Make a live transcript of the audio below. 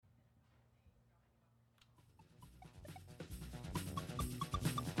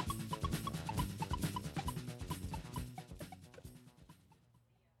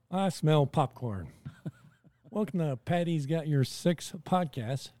I smell popcorn. Welcome to Patty's Got Your Six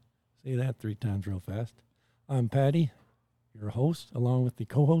podcast. Say that 3 times real fast. I'm Patty, your host, along with the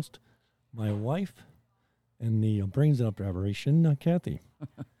co-host, my wife, and the brains operation, Kathy.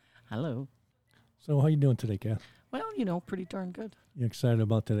 Hello. So how you doing today, Kath? Well, pretty darn good. You excited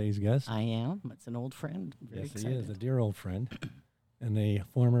about today's guest? I am. It's an old friend. Very yes, excited. he is, a dear old friend and a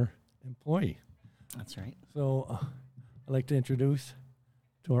former employee. That's right. So I'd like to introduce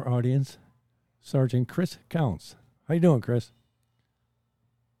to our audience Sergeant Chris Counts. How you doing, Chris?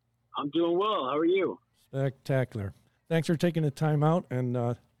 I'm doing well. How are you? Spectacular. Thanks for taking the time out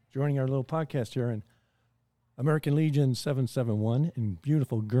and joining our little podcast here in American Legion 771 in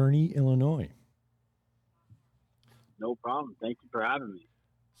beautiful Gurnee, Illinois. No problem. Thank you for having me.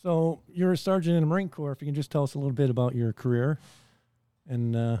 So you're a sergeant in the Marine Corps. If you can just tell us a little bit about your career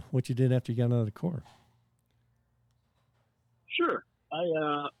and what you did after you got out of the Corps. Sure.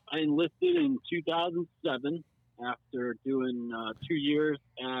 I enlisted in 2007 after doing 2 years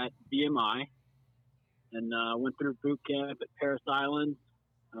at BMI and went through boot camp at Parris Island.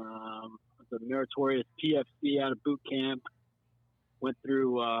 The meritorious PFC out of boot camp. Went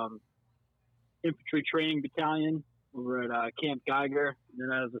through infantry training battalion over at Camp Geiger. And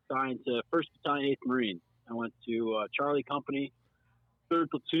then I was assigned to 1st Battalion, 8th Marines. I went to Charlie Company, 3rd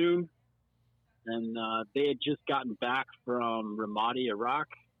Platoon. And they had just gotten back from Ramadi, Iraq.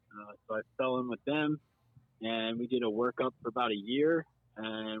 So I fell in with them. And we did a workup for about a year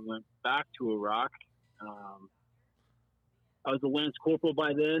and went back to Iraq. I was a Lance Corporal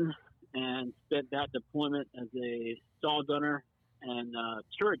by then and spent that deployment as a saw gunner and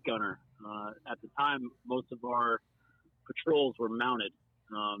turret gunner. At the time, most of our patrols were mounted.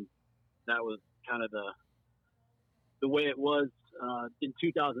 That was kind of the way it was in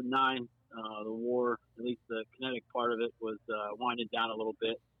 2009. The war, at least the kinetic part of it, was winding down a little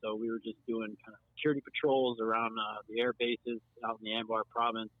bit. So we were just doing kind of security patrols around the air bases out in the Anbar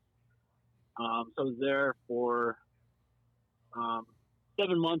province. So I was there for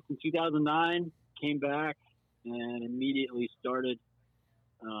 7 months in 2009, came back and immediately started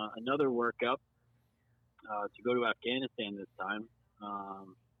another workup to go to Afghanistan this time.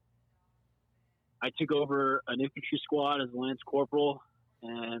 I took over an infantry squad as a Lance Corporal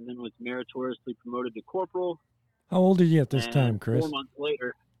and then was meritoriously promoted to Corporal. How old are you at this time, Chris? 4 months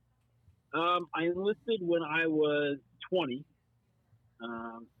later, I enlisted when I was 20.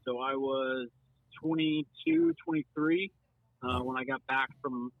 So I was 22, 23 when I got back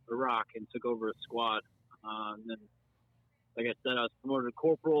from Iraq and took over a squad. And then, like I said, I was promoted to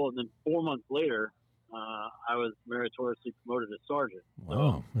Corporal, and then 4 months later, I was meritoriously promoted to Sergeant.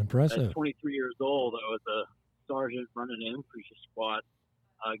 Wow, so impressive. At 23 years old, I was a sergeant running an infantry squad,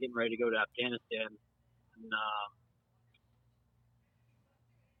 getting ready to go to Afghanistan. And,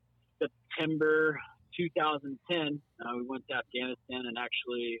 September 2010, we went to Afghanistan and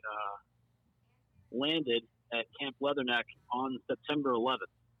actually landed at Camp Leatherneck on September 11th.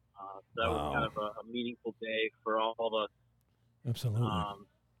 So that was kind of a meaningful day for all of us. Absolutely.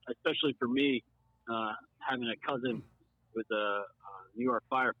 Especially for me, having a cousin who was a New York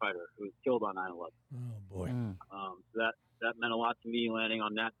firefighter who was killed on 9/11. Oh boy. So that meant a lot to me landing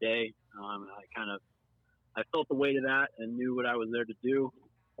on that day. I felt the weight of that and knew what I was there to do.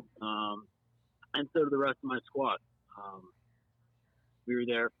 And so did the rest of my squad. We were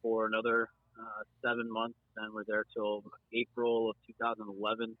there for another 7 months and were there till April of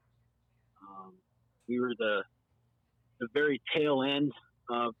 2011. We were the very tail end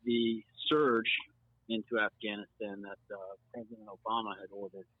of the surge into Afghanistan that President Obama had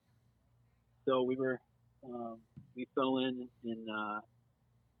ordered. So we fell in an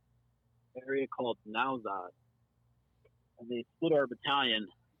area called Nowzad, and they split our battalion.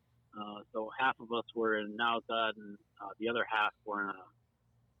 So half of us were in Nowzad, and the other half were in a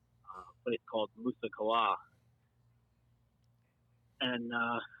place called Musa Kala. And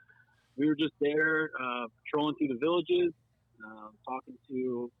we were just there patrolling through the villages, talking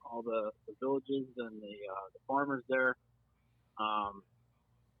to all the villages and the farmers there,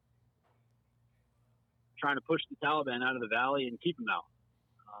 trying to push the Taliban out of the valley and keep them out.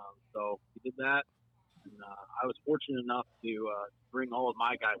 So we did that, and I was fortunate enough to bring all of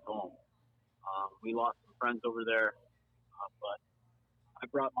my guys home. We lost some friends over there, but I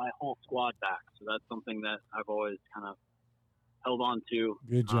brought my whole squad back. So that's something that I've always kind of held on to.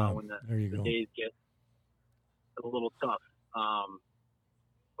 Good job. When the go. days get a little tough.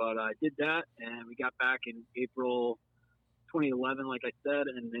 But I did that, and we got back in April 2011, like I said,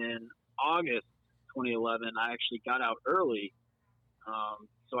 and then August 2011, I actually got out early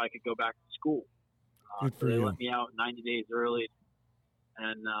so I could go back to school. Good for so they you. let me out 90 days early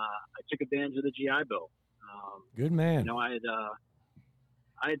and I took advantage of the GI Bill. Good man.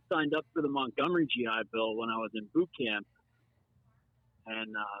 I had signed up for the Montgomery GI Bill when I was in boot camp,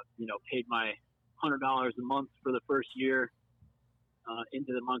 and paid my $100 a month for the first year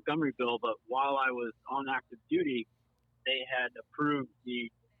into the Montgomery Bill. But while I was on active duty, they had approved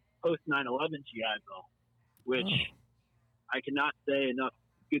the post 9/11 GI Bill, which I cannot say enough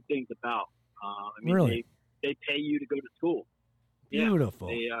good things about. Really? They pay you to go to school.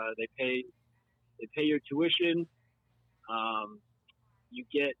 Beautiful. Yeah, they pay your tuition. You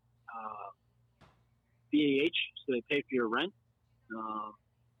get BAH, so they pay for your rent,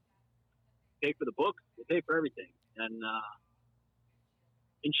 pay for the books, they pay for everything. And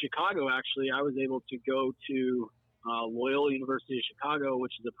in Chicago, actually, I was able to go to Loyola University of Chicago,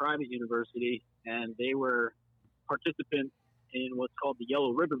 which is a private university, and they were participants in what's called the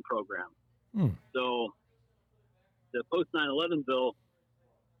Yellow Ribbon Program. So the post 9/11 bill,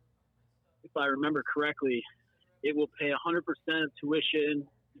 if I remember correctly, it will pay 100% of tuition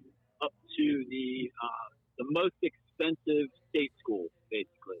up to the most expensive state school,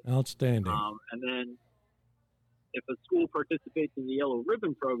 basically. Outstanding. And then if a school participates in the Yellow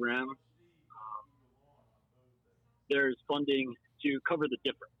Ribbon Program, there's funding to cover the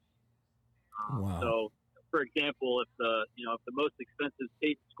difference. Wow. So, for example, if the most expensive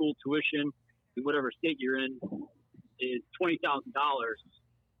state school tuition in whatever state you're in is $20,000,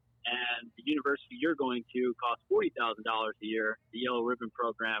 and the university you're going to costs $40,000 a year, the Yellow Ribbon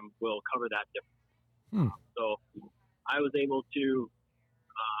Program will cover that difference. So I was able to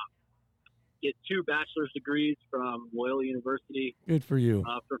get 2 bachelor's degrees from Loyola University. Good for you.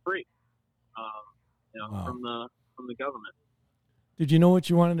 For free, Wow. from the government. Did you know what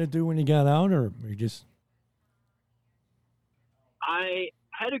you wanted to do when you got out, or you just? I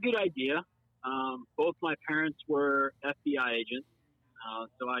had a good idea. Both my parents were FBI agents,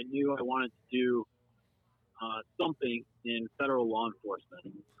 so I knew I wanted to do something in federal law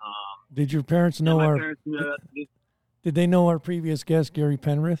enforcement. Did your parents know Did they know our previous guest, Gary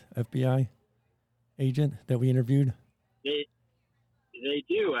Penrith, FBI agent that we interviewed? They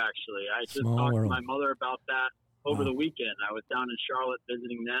do, actually. I just Small talked world. to my mother about that over Wow. the weekend. I was down in Charlotte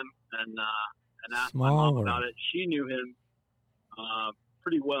visiting them, and asked Small my mom world. about it. She knew him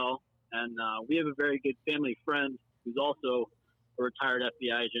pretty well, and we have a very good family friend who's also a retired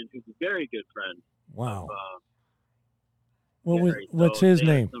FBI agent, who's a very good friend. Wow. Of Gary. What's So his they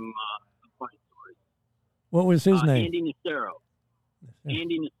had name? Some funny stories. What was his name? Andy Nacero.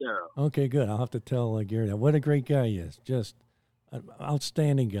 Andy Nacero. Okay, good. I'll have to tell Gary that. What a great guy he is. Just an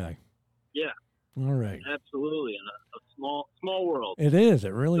outstanding guy. Yeah, All right. absolutely. In a small world. It is.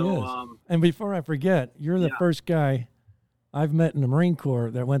 It really So, is. And before I forget, you're the Yeah. first guy I've met in the Marine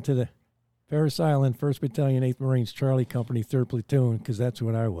Corps that went to the Parris Island 1st Battalion, 8th Marines, Charlie Company, 3rd Platoon, because that's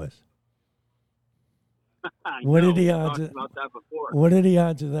what I was. What are the odds? We talked about that before. What are the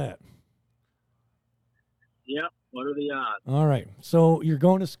odds of that? Yep. What are the odds? All right. So you're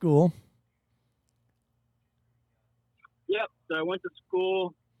going to school. Yep. So I went to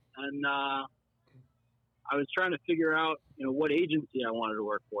school, and I was trying to figure out, what agency I wanted to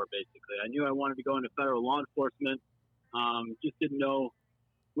work for. Basically, I knew I wanted to go into federal law enforcement. Just didn't know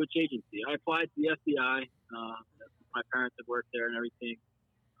which agency. I applied to the FBI. My parents had worked there and everything.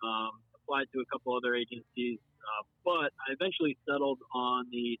 Applied to a couple other agencies, but I eventually settled on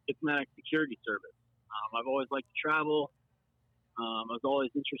the Diplomatic Security Service. I've always liked to travel. I was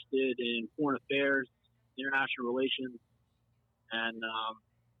always interested in foreign affairs, international relations, and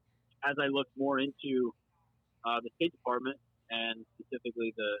as I looked more into the State Department and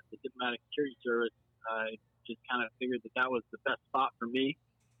specifically the Diplomatic Security Service, I just kind of figured that was the best spot for me.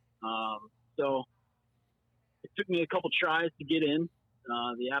 So it took me a couple tries to get in.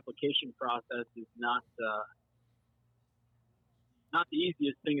 The application process is not the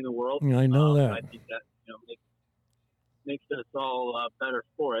easiest thing in the world. I know that. I think that makes us all better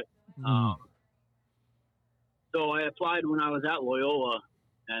for it. So I applied when I was at Loyola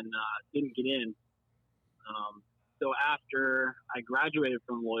and didn't get in. So after I graduated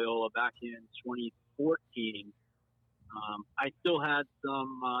from Loyola back in 2014, I still had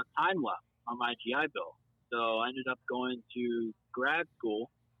some time left on my GI Bill. So I ended up going to grad school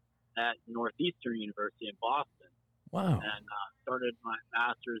at Northeastern University in Boston. Wow. And started my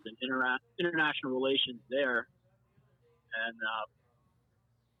master's in international relations there. And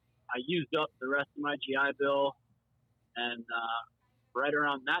I used up the rest of my GI Bill. And right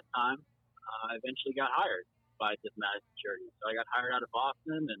around that time, I eventually got hired by Diplomatic Security. So I got hired out of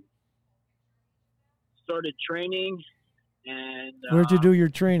Boston and started training. And where'd you do your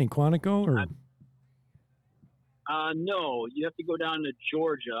training? Quantico or? No, you have to go down to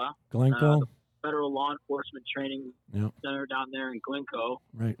Georgia. Glencoe? Federal Law Enforcement Training Yep. Center down there in Glencoe.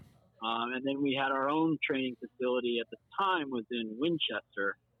 Right. And then we had our own training facility at the time was in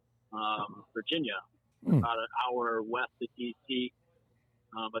Winchester, Virginia, about an hour west of D.C.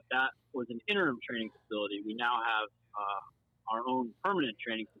 But that was an interim training facility. We now have our own permanent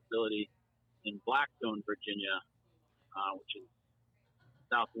training facility in Blackstone, Virginia, which is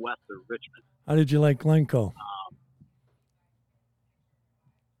southwest of Richmond. How did you like Glencoe?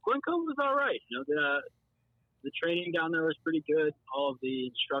 Glencoe was all right. The training down there was pretty good. All of the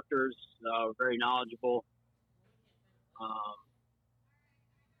instructors were very knowledgeable.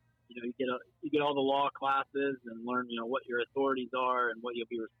 You get all the law classes and learn what your authorities are and what you'll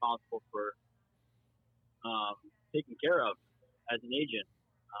be responsible for taking care of as an agent.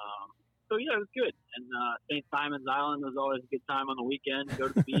 So yeah, it was good. And St. Simon's Island was always a good time on the weekend. Go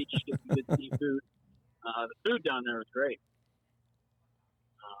to the beach, get some good seafood. The food down there was great.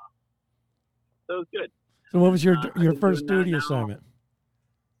 So it was good. So what was your first duty now. assignment?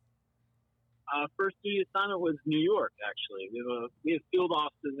 First duty assignment was New York, actually. We have field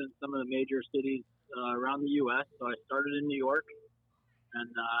offices in some of the major cities around the U.S., so I started in New York and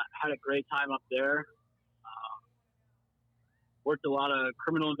had a great time up there. Worked a lot of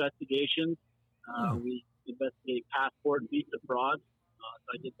criminal investigations. We investigate passport and visa fraud, so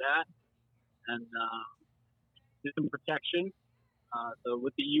I did that. And did some protection. So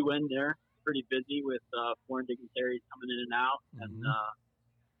with the UN there, pretty busy with foreign dignitaries coming in and out, and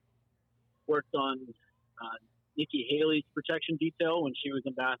worked on Nikki Haley's protection detail when she was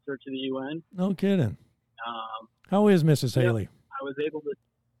ambassador to the UN. No kidding. How is Mrs. Haley? I was able to.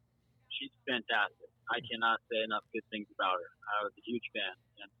 She's fantastic. I cannot say enough good things about her. I was a huge fan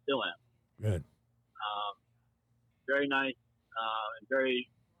and still am. Good. Very nice and very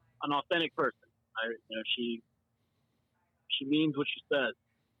an authentic person. She means what she says.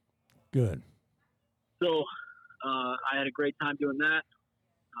 Good. So I had a great time doing that.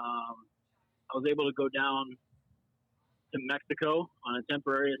 I was able to go down to Mexico on a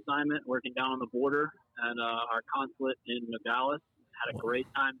temporary assignment, working down on the border at our consulate in Nogales. Had a great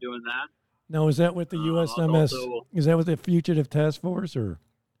time doing that. Now, is that with the USMS? Is that with the Fugitive Task Force, or?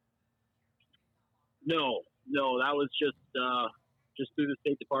 No, that was just through the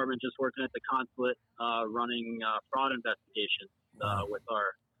State Department, just working at the consulate, running fraud investigations with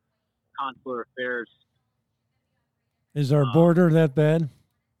our consular affairs. Is our border that bad?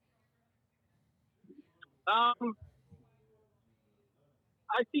 I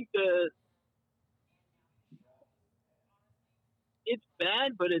think it's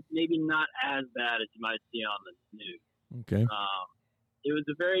bad, but it's maybe not as bad as you might see on the news. Okay. It was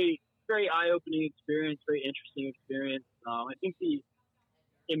a very, very eye-opening experience, very interesting experience. I think the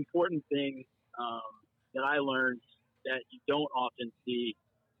important thing that I learned that you don't often see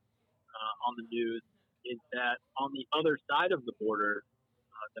on the news is that on the other side of the border,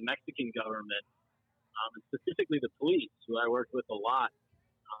 the Mexican government, and specifically the police, who I worked with a lot,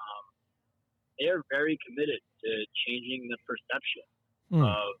 they are very committed to changing the perception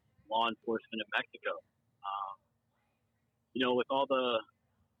of law enforcement in Mexico. With all the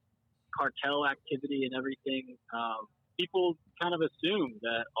cartel activity and everything, people kind of assume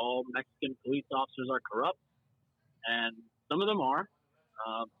that all Mexican police officers are corrupt, and some of them are,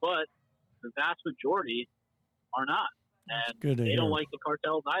 but the vast majority are not. And they don't like the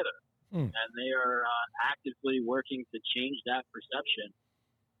cartels either. And they are actively working to change that perception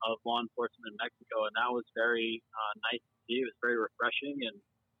of law enforcement in Mexico. And that was very nice to see. It was very refreshing. And,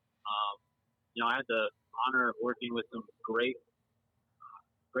 I had the honor of working with some great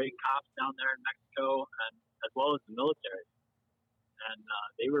cops down there in Mexico, and as well as the military. And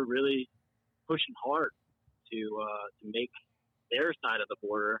they were really pushing hard to make their side of the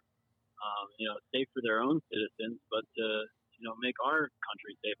border, safe for their own citizens, but to make our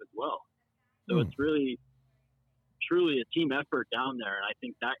country safe as well. So it's really, truly a team effort down there, and I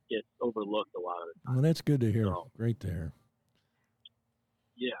think that gets overlooked a lot of the time. Well, that's good to hear. So, great to hear.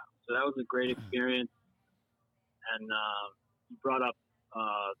 Yeah, so that was a great experience. And you brought up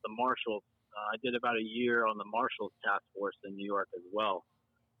the Marshals. I did about a year on the Marshals Task Force in New York as well,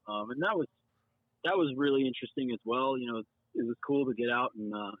 and that was really interesting as well. It was cool to get out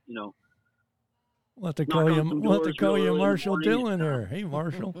and We'll have to call you Marshall Dillon here. Hey,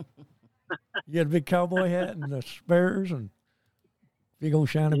 Marshall. You got a big cowboy hat and the spurs and big old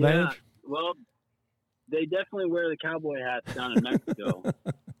shiny badge? Well, they definitely wear the cowboy hats down in Mexico.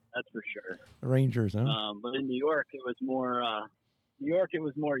 That's for sure. The Rangers, huh? But in New York, it was more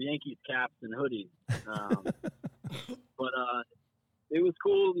Yankees caps and hoodies. But it was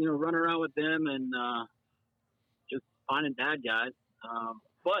cool, running around with them and finding bad guys.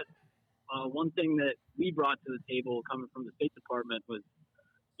 But one thing that we brought to the table coming from the State Department was,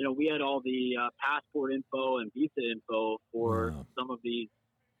 we had all the passport info and visa info for some of these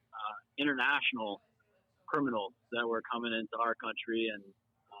international criminals that were coming into our country, and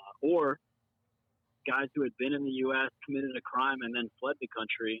or guys who had been in the U.S., committed a crime, and then fled the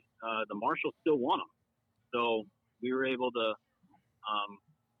country. The marshals still want them. So we were able to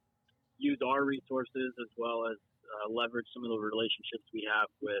use our resources as well as leverage some of the relationships we have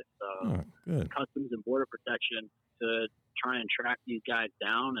with Customs and Border Protection to try and track these guys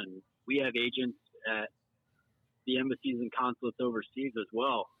down. And we have agents at the embassies and consulates overseas as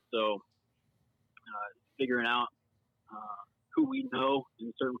well. So figuring out who we know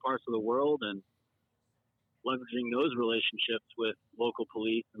in certain parts of the world and leveraging those relationships with local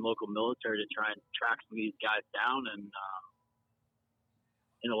police and local military to try and track some of these guys down. And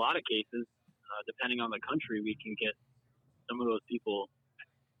in a lot of cases, depending on the country, we can get some of those people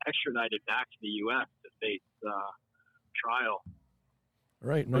extradited back to the U.S. to face trial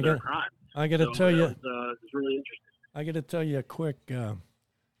right. for their crimes. I got to tell you, it's really interesting. I got to tell you a quick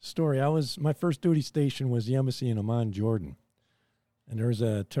story. My first duty station was the embassy in Amman, Jordan, and there was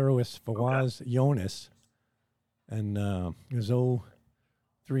a terrorist, Fawaz Yonis, and it was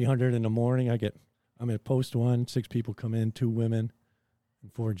 300 in the morning. I'm at post 1, 6 people come in, 2 women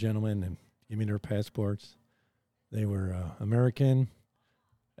and 4 gentlemen, and give me their passports. They were American,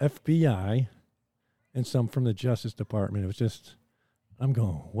 FBI, and some from the Justice Department. It was just, I'm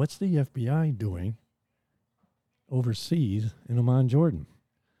going, what's the FBI doing overseas in Amman, Jordan?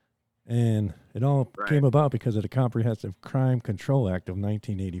 And it all came about because of the Comprehensive Crime Control Act of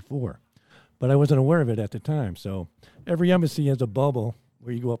 1984. But I wasn't aware of it at the time. So every embassy has a bubble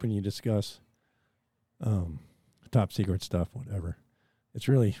where you go up and you discuss top secret stuff, whatever. It's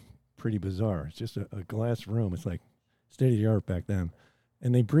really pretty bizarre. It's just a glass room. It's like state of the art back then.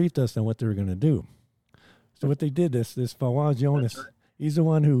 And they briefed us on what they were going to do. So what they did, this Fawaz Yonis, he's the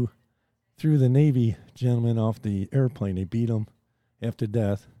one who threw the Navy gentleman off the airplane. They beat him half to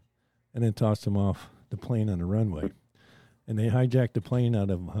death and then tossed him off the plane on the runway. And they hijacked the plane out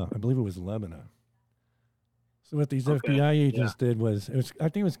of, I believe it was Lebanon. So what these FBI agents did was, I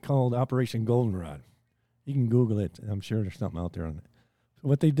think it was called Operation Goldenrod. You can Google it. I'm sure there's something out there on it. So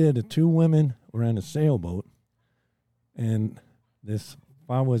what they did, the 2 women were on a sailboat, and this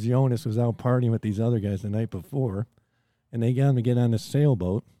Fawaz Yonis was out partying with these other guys the night before, and they got him to get on the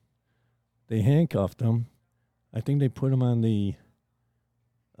sailboat. They handcuffed him. I think they put him on the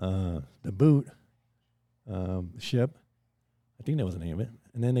boot ship. I think that was the name of it.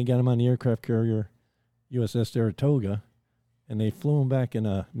 And then they got him on the aircraft carrier USS Saratoga, and they flew him back in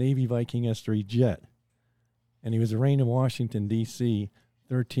a Navy Viking S-3 jet. And he was arraigned in Washington, D.C.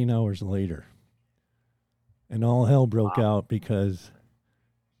 13 hours later. And all hell broke out because,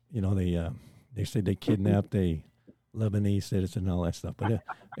 they said they kidnapped a Lebanese citizen and all that stuff. But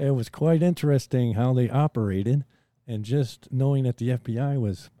it was quite interesting how they operated, and just knowing that the FBI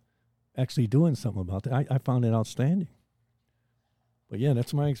was actually doing something about that, I found it outstanding. But yeah,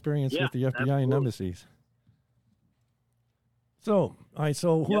 that's my experience with the FBI and embassies. So,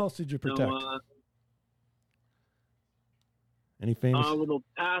 who else did you protect? Any famous? Over the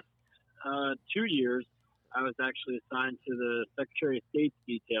past 2 years, I was actually assigned to the Secretary of State's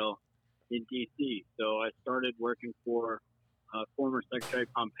detail in D.C. So I started working for former Secretary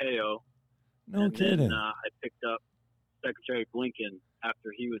Pompeo. No kidding. Then I picked up Secretary Blinken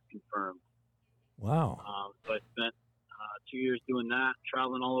after he was confirmed. Wow. So I spent 2 years doing that,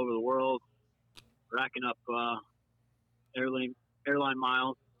 traveling all over the world, racking up airline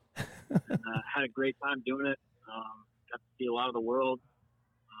miles. And, had a great time doing it. Got to see a lot of the world,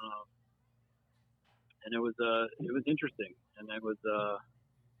 and it was interesting, and it was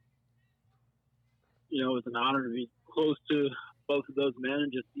it was an honor to be close to both of those men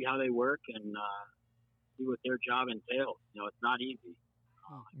and just see how they work and see what their job entails. It's not easy.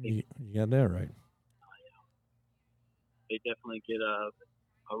 You got that right. They definitely get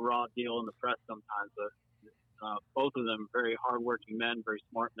a raw deal in the press sometimes, but both of them very hardworking men, very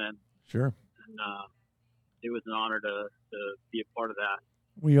smart men. Sure. And it was an honor to be a part of that.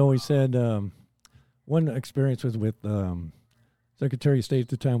 We always said one experience was with Secretary of State at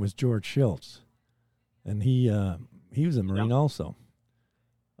the time was George Shultz, and he was a Marine also.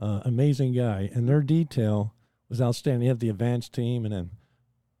 Amazing guy, and their detail was outstanding. They have the advanced team,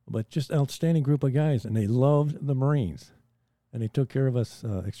 but just outstanding group of guys, and they loved the Marines, and they took care of us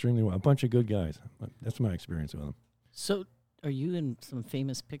extremely well. A bunch of good guys. That's my experience with them. So, are you in some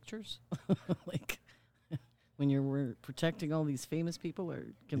famous pictures? Like, when protecting all these famous people, or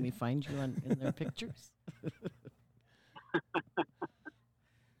can we find you in their pictures?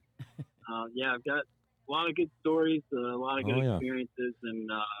 yeah, I've got a lot of good stories, a lot of good Oh, yeah. experiences, and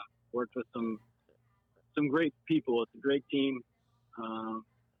worked with some great people. It's a great team.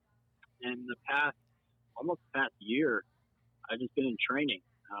 And almost the past year, I've just been in training.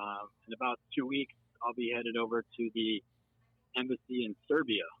 In about 2 weeks, I'll be headed over to the embassy in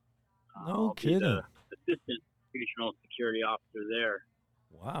Serbia. No I'll kidding. be the assistant regional security officer there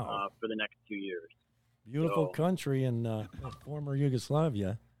Wow. for the next 2 years. Beautiful So- country in former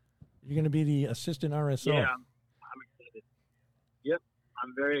Yugoslavia. You're going to be the assistant RSO. Yeah, I'm excited. Yep,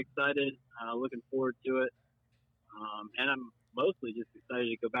 I'm very excited. Looking forward to it. And I'm mostly just excited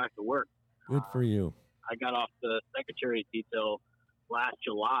to go back to work. Good for you. I got off the secretary detail last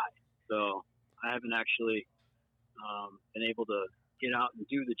July, so I haven't actually been able to get out and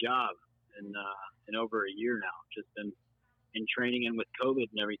do the job in over a year now. Just been in training, and with COVID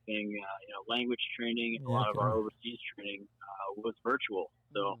and everything, language training, a lot of our overseas training was virtual.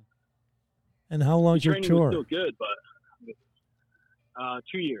 So And how long's your training was tour? still good, but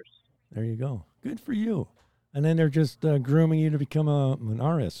 2 years. There you go. Good for you. And then they're just grooming you to become an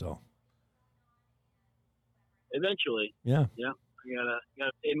RSO. Eventually, Yeah, I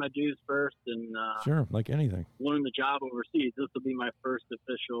gotta pay my dues first and sure, like anything. learn the job overseas. This will be my first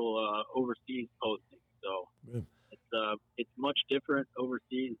official overseas posting, so Good. it's much different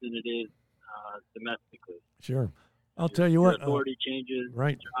overseas than it is domestically. Sure. I'll tell you Your what, authority changes,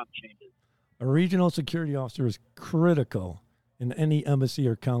 right. job changes. a regional security officer is critical in any embassy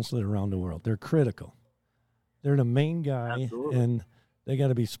or consulate around the world. They're critical. They're the main guy, Absolutely. and they got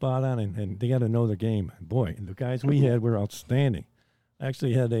to be spot on, and they got to know the game. Boy, the guys we had were outstanding. I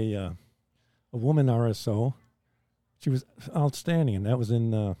actually had a woman RSO. She was outstanding, and that was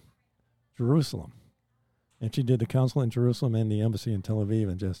in Jerusalem. And she did the consulate in Jerusalem and the embassy in Tel Aviv,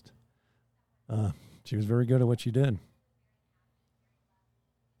 and just she was very good at what she did.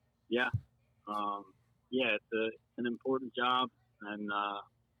 Yeah, it's an important job, and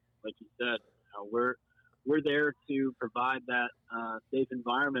like you said, we're there to provide that safe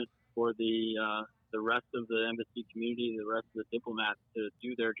environment for the rest of the embassy community, the rest of the diplomats to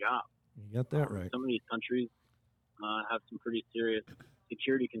do their job. You got that right. Some of these countries have some pretty serious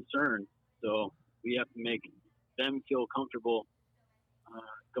security concerns, so we have to make them feel comfortable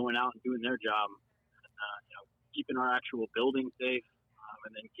going out and doing their job, keeping our actual building safe,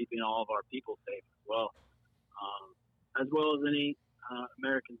 and then keeping all of our people safe as well as any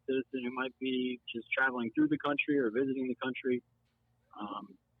American citizen who might be just traveling through the country or visiting the country.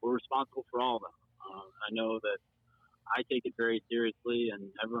 We're responsible for all of them. I know that I take it very seriously, and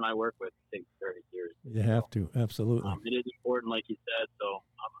everyone I work with takes it very seriously. You have to, absolutely. It is important, like you said. So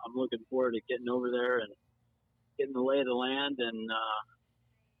I'm looking forward to getting over there and getting the lay of the land and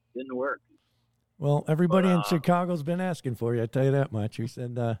getting to work. Well, everybody in Chicago's been asking for you. I tell you that much. You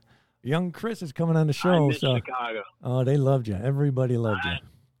said young Chris is coming on the show. I miss so Chicago. Oh, they loved you. Everybody loved you.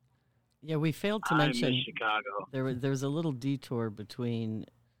 Yeah, we failed to I mention miss Chicago. there was a little detour between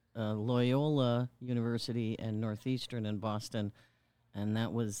Loyola University and Northeastern in Boston, and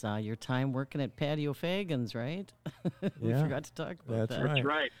that was your time working at Patio Fagan's, right? We Yeah, forgot to talk about that's that. right. That's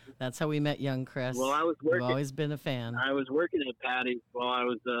right. That's how we met young Chris. Well, I was We've working. always been a fan. I was working at Patty's while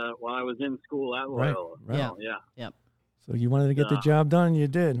I was in school at Loyola. Right. Yeah. So, yeah. Yep. So you wanted to get the job done, and you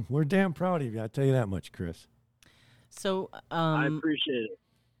did. We're damn proud of you. I tell you that much, Chris. So I appreciate it.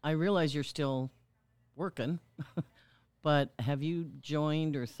 I realize you're still working, but have you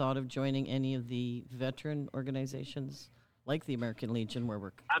joined or thought of joining any of the veteran organizations like the American Legion, where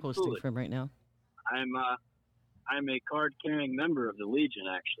we're posting Absolutely. from right now? I'm a card-carrying member of the Legion,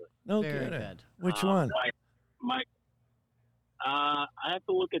 actually. No Very kidding. good. Which one? I have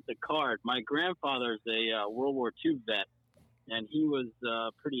to look at the card. My grandfather's a World War II vet, and he was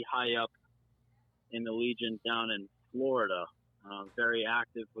pretty high up in the Legion down in Florida. Very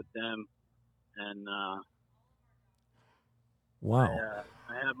active with them, and Wow.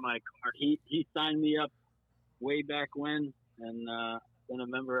 I have my card. He signed me up way back when, and been a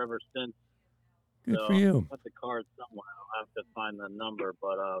member ever since. Good So for you. I've got the card somewhere. I'll have to find the number,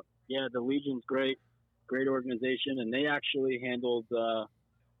 but yeah, the Legion's great organization, and they actually handled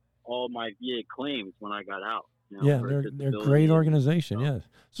all my VA claims when I got out. Yeah, for they're disability great and- organization, yes.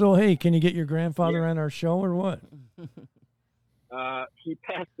 So, hey, can you get your grandfather on our show or what? He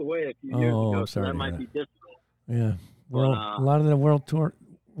passed away a few years Oh, ago, I'm so sorry that to might hear be difficult. Yeah. But, Well, a lot of the World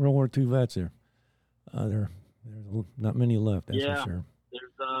War II vets there. There's not many left, that's Yeah. for sure.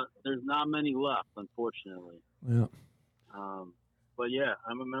 There's not many left, unfortunately. Yeah, But yeah,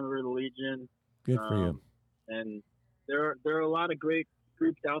 I'm a member of the Legion. good for you. And there are a lot of great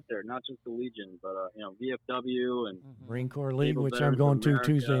groups out there, not just the Legion, but VFW and Marine Corps League, Naval which I'm Veterans going of to America.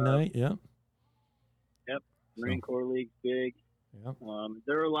 Tuesday night. Yep. Yep, Marine Corps League's big. Yep.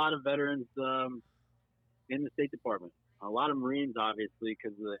 There are a lot of veterans in the State Department. A lot of Marines, obviously,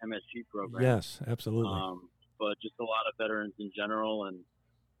 because of the MSG program. Yes, absolutely. But just a lot of veterans in general, and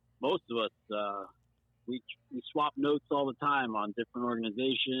most of us, we swap notes all the time on different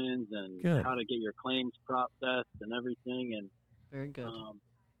organizations and Good. how to get your claims processed and everything. And Very good.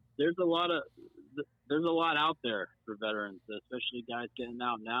 there's a lot out there for veterans, especially guys getting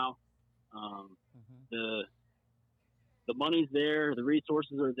out now. The money's there, the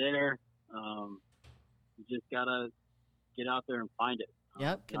resources are there. You just gotta get out there and find it.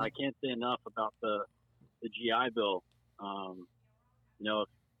 Yep. I can't say enough about the GI Bill. If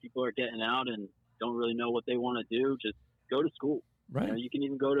people are getting out and don't really know what they want to do, just go to school. Right. You can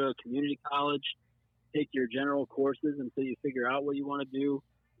even go to a community college, take your general courses until you figure out what you want to do.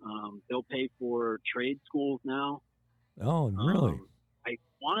 They'll pay for trade schools now. Oh, really? I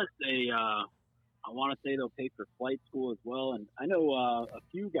want to say they'll pay for flight school as well. And I know a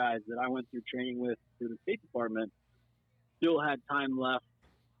few guys that I went through training with through the State Department still had time left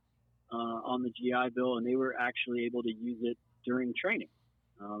on the GI Bill, and they were actually able to use it during training.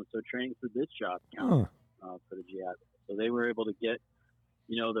 So training for this job counted for the GI Bill. So they were able to get,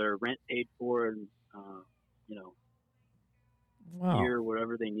 their rent paid for and, wow. gear,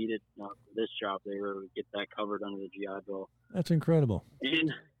 whatever they needed for this job, they were able to get that covered under the GI Bill. That's incredible.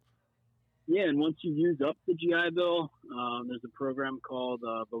 And once you use up the GI Bill, there's a program called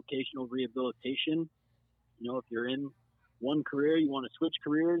vocational rehabilitation. If you're in one career, you want to switch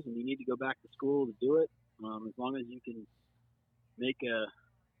careers, and you need to go back to school to do it. As long as you can make a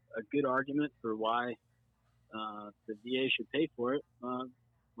good argument for why the VA should pay for it,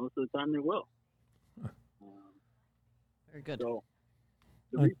 most of the time they will. Very good. So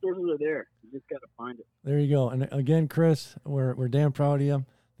the resources are there. You just got to find it. There you go. And again, Chris, we're damn proud of you.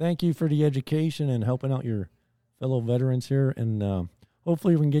 Thank you for the education and helping out your fellow veterans here. And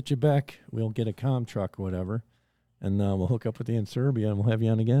hopefully we can get you back. We'll get a comm truck or whatever, and we'll hook up with you in Serbia, and we'll have you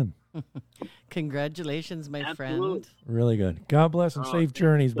on again. Congratulations, my Absolutely. friend. Really good. God bless and safe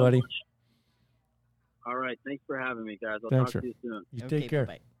journeys, buddy. Much. All right. Thanks for having me, guys. I'll Thanks, talk sir. to you soon. You take care.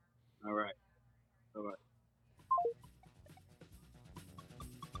 Bye-bye. All right.